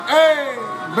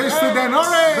Back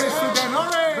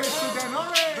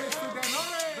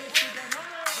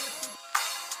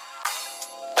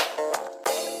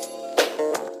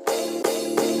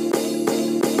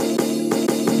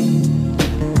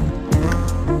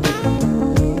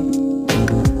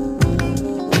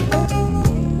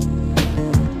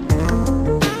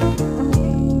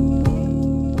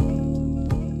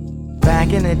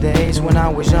in the days when I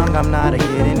was young, I'm not a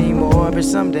kid anymore. But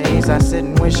some days I sit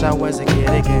and wish I was a kid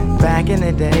again. Back in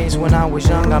the days when I was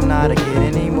young, I'm not a kid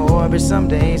anymore. But some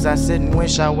days I sit and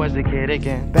wish I was a kid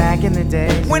again. Back in the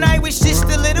days when I was just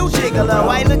a little gigolo,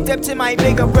 I looked up to my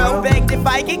bigger bro, begged if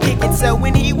I could kick it. So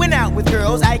when he went out with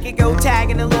girls, I could go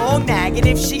tagging along, nagging.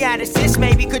 If she had a sis,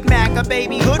 maybe could mac a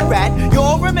baby hood rat.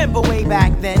 Y'all remember way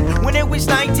back then, when it was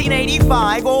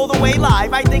 1985, all the way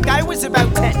live. I think I was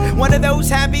about 10. One of those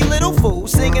happy little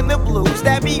fools singing the blues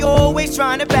that be always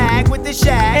trying to bag with the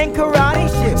shag and karate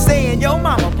shit, saying yo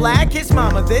mama black, his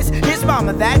mama this, his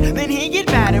mama that. Then he get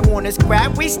mad and want his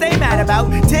crap. We stay mad about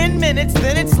 10 minutes,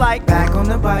 then it's like back on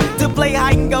the bike to play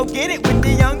hide and go get it with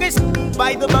the youngest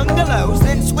by the bungalows.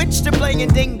 Then switch to playing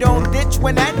ding dong ditch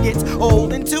when that gets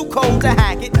old and too cold to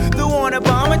hack it. Threw on a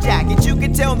bomber jacket, you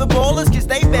could tell the ballers cause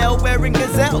they fell wearing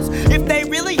gazelles. If they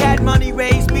really had money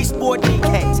raised, be sport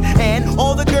DKs. And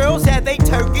all the girls had they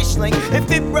Turkish sling.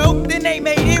 If it broke, then they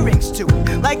made earrings to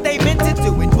it, like they meant to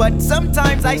do it. But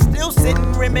sometimes I still sit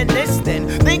and reminisce, then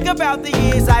think about the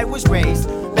years I was raised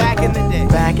back in the day.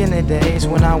 Back in the days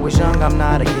when I was young, I'm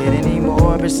not a kid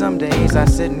anymore. But some days I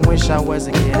sit and wish I was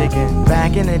a kid again.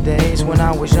 Back in the days when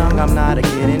I was young, I'm not a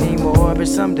kid anymore. But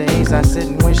some days I sit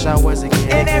and wish I was a kid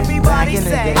again. And everybody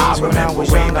say, I remember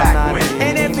way back when.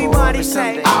 And everybody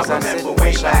say, I remember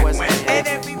way back when. And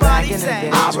everybody say,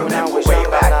 I remember way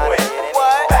back when.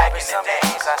 Back in the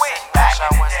days I sit and wish I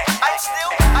was a kid.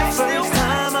 First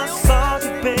time I saw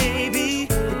you, baby,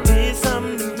 it did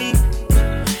something to me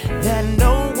that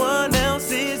no one else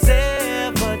has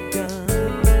ever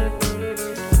done.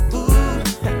 Ooh,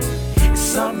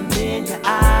 something in your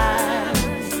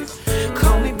eyes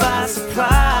caught me by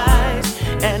surprise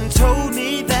and told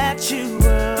me that you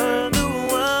were the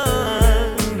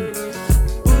one.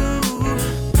 Ooh,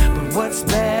 but what's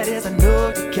bad is I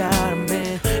know you got a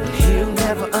man and he'll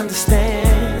never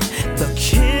understand the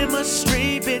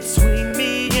chemistry between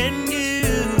me and you.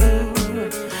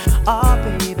 Oh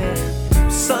baby,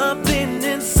 something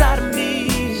inside of me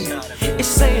is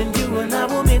saying you and I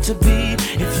were meant to be.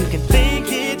 If you can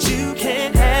think it, you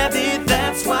can have it.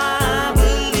 That's why I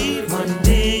believe one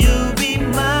day you'll be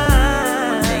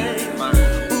mine.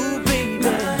 Ooh baby,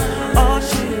 oh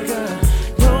sugar,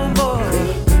 no more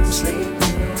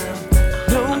sleeping,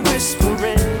 no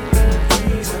whispering.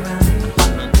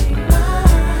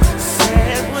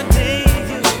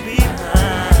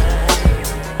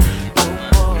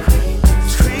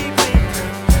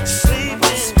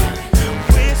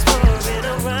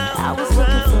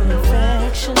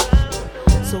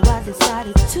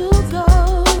 Decided to go,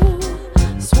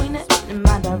 swing it in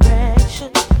my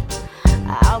direction.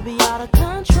 I'll be out of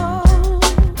control.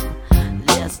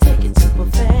 Let's take it to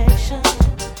perfection.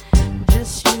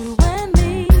 Just you and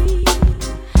me.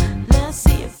 Let's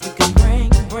see if you can bring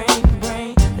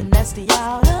the nasty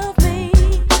out of me.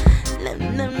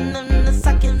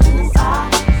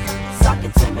 Suck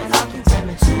it to me like you tell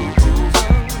me to.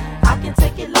 I can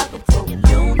take it like a pro, you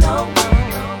know.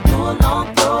 Do a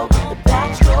long throw with the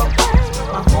backstroke.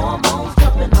 My hormones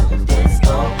jumping up in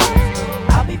disco.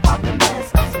 I'll be popping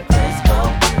mess on some disco.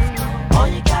 All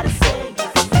you gotta say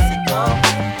is easy go.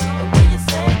 The way you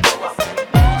say go, I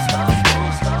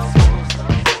really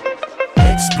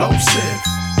explosive.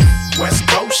 West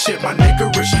Coast shit, my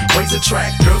niggerish ways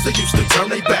attract girls that used to turn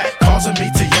they back, causing me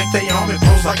to yank they arm and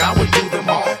pose like I would do them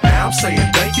all. Now I'm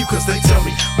saying thank you cause they tell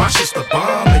me my shit's the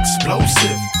bomb.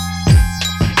 Explosive.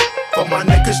 For my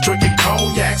niggas drinking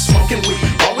cognac, smoking weed,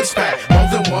 always pack more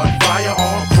than one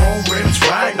firearm, chrome rims,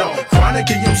 rhino, chronic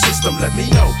in your system, let me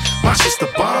know. My shit's the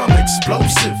bomb,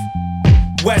 explosive.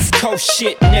 West Coast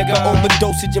shit, nigga.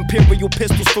 Overdosage, imperial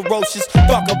pistols, ferocious.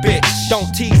 Fuck a bitch.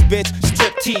 Don't tease, bitch.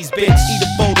 Strip tease, bitch. Eat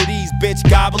a bowl of these, bitch.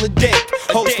 Gobble a dick.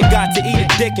 Host forgot to eat a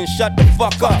dick and shut the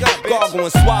fuck up. Gargle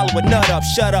and swallow a nut up.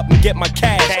 Shut up and get my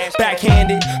cash.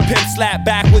 Backhanded. Pimp slap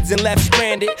backwards and left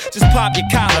stranded. Just pop your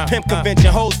collar. Pimp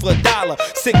convention hoes for $1.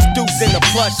 6 deuce in the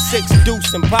plush, 6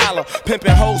 deuce in Impala.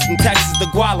 Pimpin' hoes from Texas to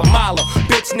Guatemala.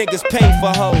 Bitch niggas pay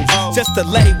for hoes. Just to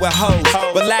lay with hoes.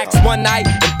 Relax one night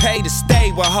and pay to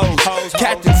stay with hoes.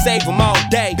 Captain save them all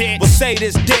day. Well say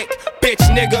this dick, bitch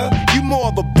nigga. You more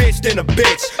of a bitch than a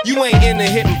bitch. You ain't into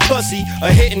hitting pussy or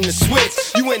hitting the switch.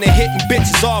 You into hitting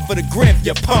bitches off of the grip,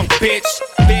 you punk bitch.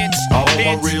 Bitch. All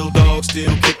my real dogs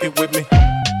still kick it with me.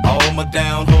 my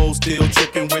down hole still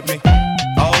tripping with me.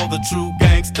 All the true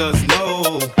gangsters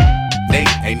know they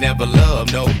ain't never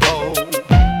loved no gold.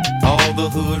 All the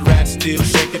hood rats still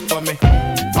shaking for me.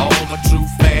 All my true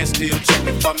fans still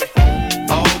checking for me.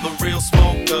 All the real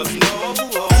smokers know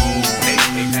they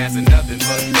ain't passing nothing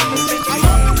but love. I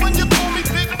love it when you call me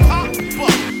Big Papa.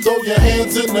 Throw your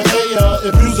hands in the air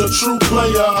if you's a true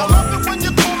player. I love it when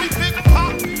you call me Big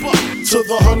Papa. To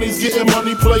the honeys getting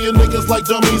money, playing niggas like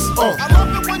dummies. I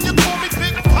love it when you call me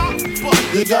Big Papa.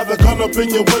 You got a gun up in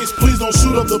your waist, please don't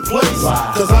shoot up the place.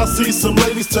 Cause I see some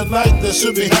ladies tonight that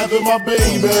should be having my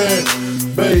baby.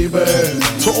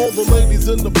 To all the ladies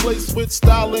in the place with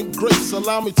style and grace,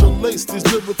 allow me to lace these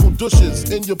lyrical douches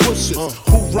in your bushes.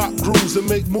 Who rock grooves and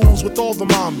make moves with all the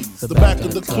mommies. The back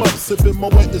of the club, sipping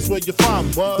Moet is where you find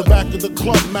me. The back of the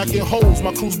club, macking holes,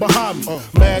 my crew's behind me.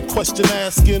 Mad question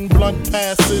asking, blunt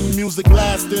passing, music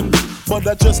lasting. But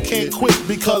I just can't quit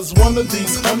because one of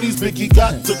these honeys Biggie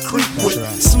got to creep with,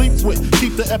 sleep with,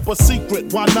 keep the ep a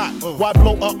secret. Why not? Why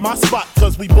blow up my spot?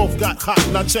 Cause we both got hot.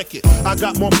 Now check it. I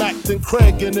got more Mac than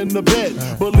Craig and in the bed.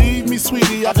 Believe me,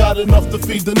 sweetie, I got enough to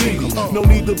feed the needy. No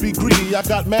need to be greedy. I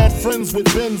got mad friends with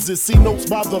Benzes. See notes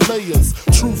by the layers.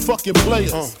 True fucking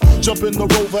players. Jump in the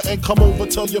Rover and come over.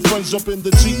 Tell your friends jump in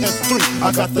the GS3.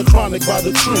 I got the chronic by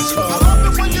the tree. I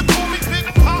love it when you call me Big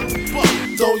Papa.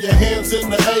 Throw your hands in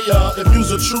the air if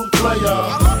you's a true player.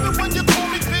 I love it when you call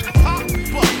me Big Papa.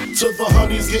 To the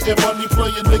honeys getting money,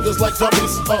 playing niggas like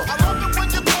dummies. I love it when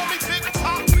you call me Big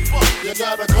Papa. You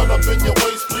got a gun up in your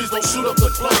waist, please don't shoot up the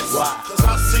place. Cause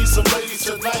I see some ladies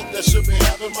tonight that should be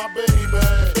having my baby.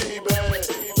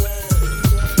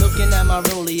 Looking at my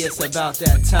rollie, it's about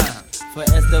that time for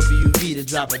SWV to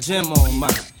drop a gem on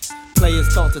mine.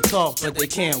 Players talk to talk, but they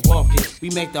can't walk it.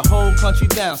 We make the whole country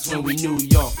bounce when we New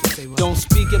York it. Don't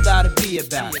speak about it, be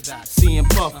about it. Seeing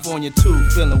Puff on your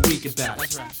tube, feeling weak about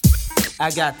it.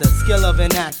 I got the skill of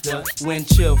an actor, wind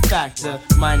chill factor,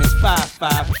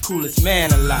 -5.5, coolest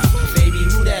man alive. Baby,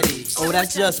 who that is? Oh,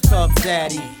 that's just Puff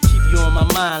Daddy. Keep you on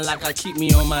my mind like I keep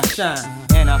me on my shine.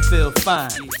 And I feel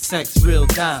fine, sex real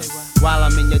time. While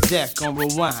I'm in your deck on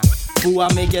rewind. Ooh,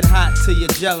 I make it hot till you're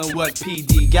gelling what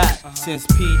PD got. Since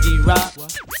PD rock,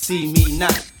 see me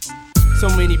not. So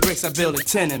many bricks, I build a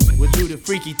tenement. We'll do the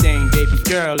freaky thing, baby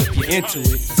girl, if you're into it.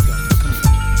 Let's go.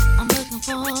 I'm looking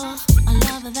for a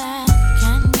lover that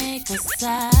can make a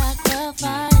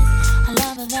sacrifice. A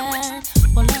lover that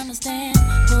will understand,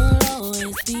 will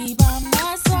always be by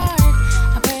my side.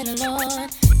 I pray the Lord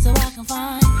so I can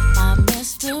find my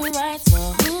Mr. Right. So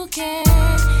who can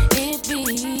it be?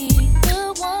 The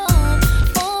one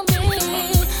for me.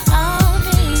 I'll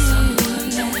need someone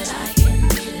that I can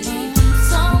believe,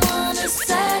 someone to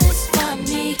satisfy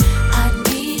me. I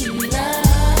need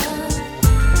love.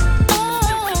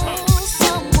 Oh,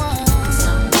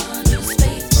 someone who's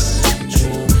faithful and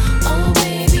true. Oh,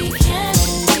 baby, can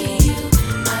it be you?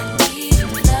 I need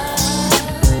love.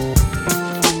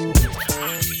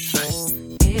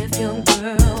 If your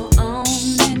girl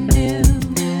only knew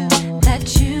that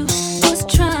you was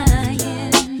trying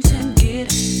to get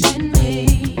with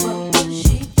me, what would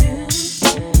she do?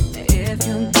 If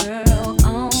your girl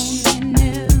only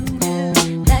knew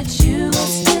that you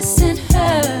was missing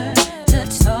her to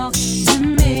talk to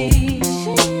me,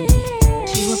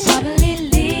 she would probably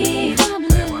leave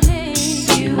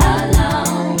you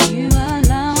alone.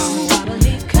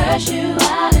 Probably curse you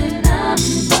out and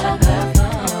unplug her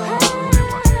phone.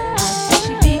 I think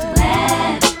she'd be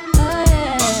glad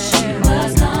she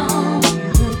was gone.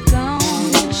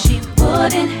 She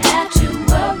wouldn't have to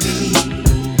worry.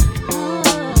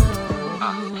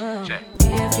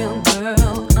 If your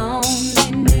girl only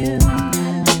knew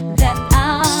that I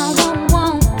don't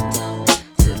want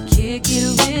to kick it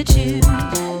with you.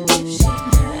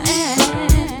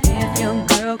 And if your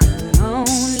girl could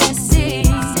only see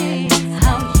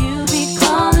how you be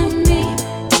calling me,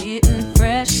 getting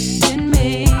fresh in me,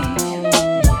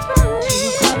 she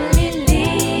would probably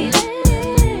leave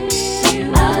you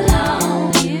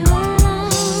alone.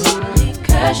 Probably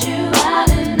curse you out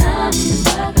and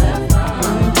unplug her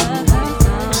phone.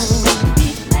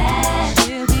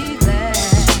 She'll be glad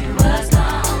she was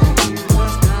gone.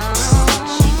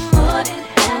 She wouldn't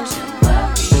have to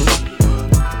worry.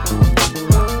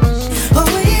 Oh,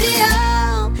 idiot.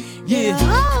 Yeah,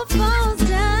 All falls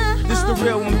down. this the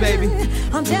real one, baby.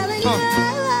 I'm telling you,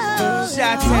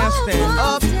 Chi-town stand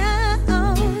up.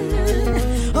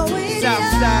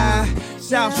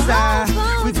 South side,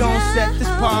 we gon' set this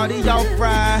party off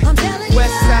right.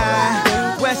 West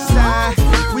side,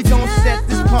 we gon' set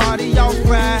this party off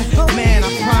right. Man, I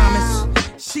promise,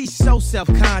 she's so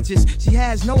self-conscious. She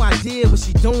has no idea what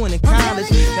she doing in college.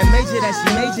 That major that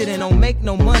she majored in don't make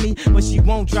no money, but she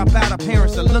won't drop out. Her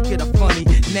parents will look at her funny.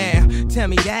 Now, tell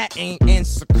me that ain't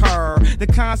insecure. The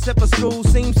concept of school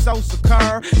seems so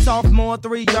secure. Sophomore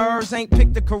 3 years, ain't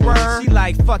picked a career. She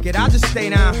like, fuck it, I'll just stay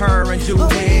down her and do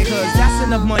it. Cause that's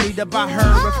enough money to buy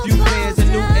her a few pairs of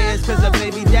new ears. Cause her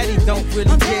baby daddy don't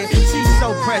really care. She's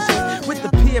so precious with the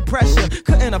peer pressure.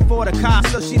 Couldn't afford a car,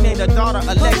 so she named her daughter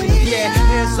Alexis. Yeah,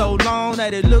 hair so long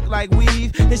that it looked like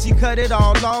weave. Then she cut it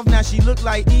all off, now she look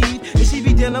like Eve. And she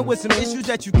be dealing with some issues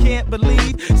that you can't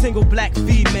believe. Single black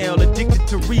female addicted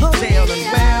to retail and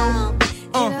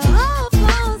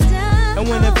and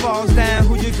when it falls down,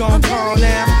 who you gonna call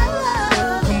now?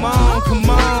 Come on, come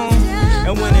on.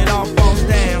 And when it all falls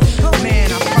down,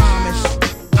 man, I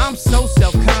promise I'm so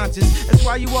self-conscious. That's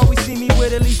why you always see me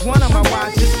with at least one of my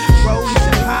watches. Rollies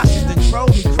and posses that drove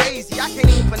me crazy. I can't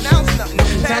even pronounce nothing.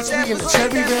 Catch me in the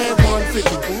cherry red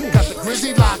 150. Got the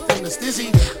grizzly locked in the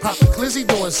stizzy. Pop the glizzy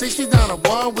doing 60 down a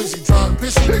one wizzy. Drunk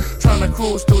pissy. Trying to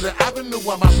cruise through the avenue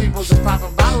while my peoples is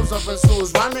popping bottles up in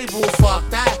Sue's rendezvous. Fuck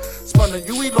that. Spun the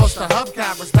UE, lost the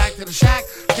hubcappers. Back to the shack.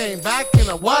 Came back in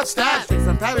a what's that? Straight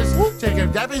from Paris.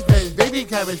 Taking Debbie's baby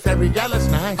cabbage. Very yellow.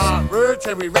 Nice. Bird,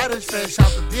 cherry radish. Fresh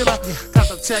out the dealer. Got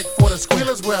the check for the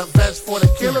squealers. Wear a vest for the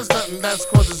killers. Nothing less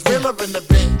cause it's realer in the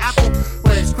big apple.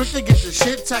 Where it's quick to get the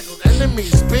shit tackled.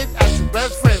 Enemies spit at your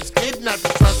best friends. Kidnap you,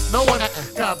 trust no one.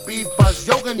 Got beef, buzz,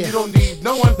 yoga, you don't need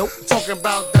no one. Talking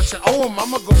about that you owe him,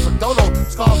 I'ma go for Dolo.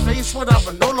 Scarface without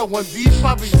Manolo. One deep,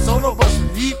 I be solo, but some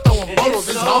deep throwing bolos.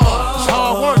 It's hard. It's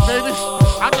hard work, baby.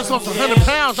 I just lost 100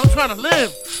 pounds. I'm trying to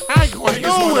live. I ain't going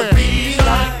nowhere.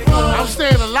 I'm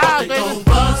staying alive, baby.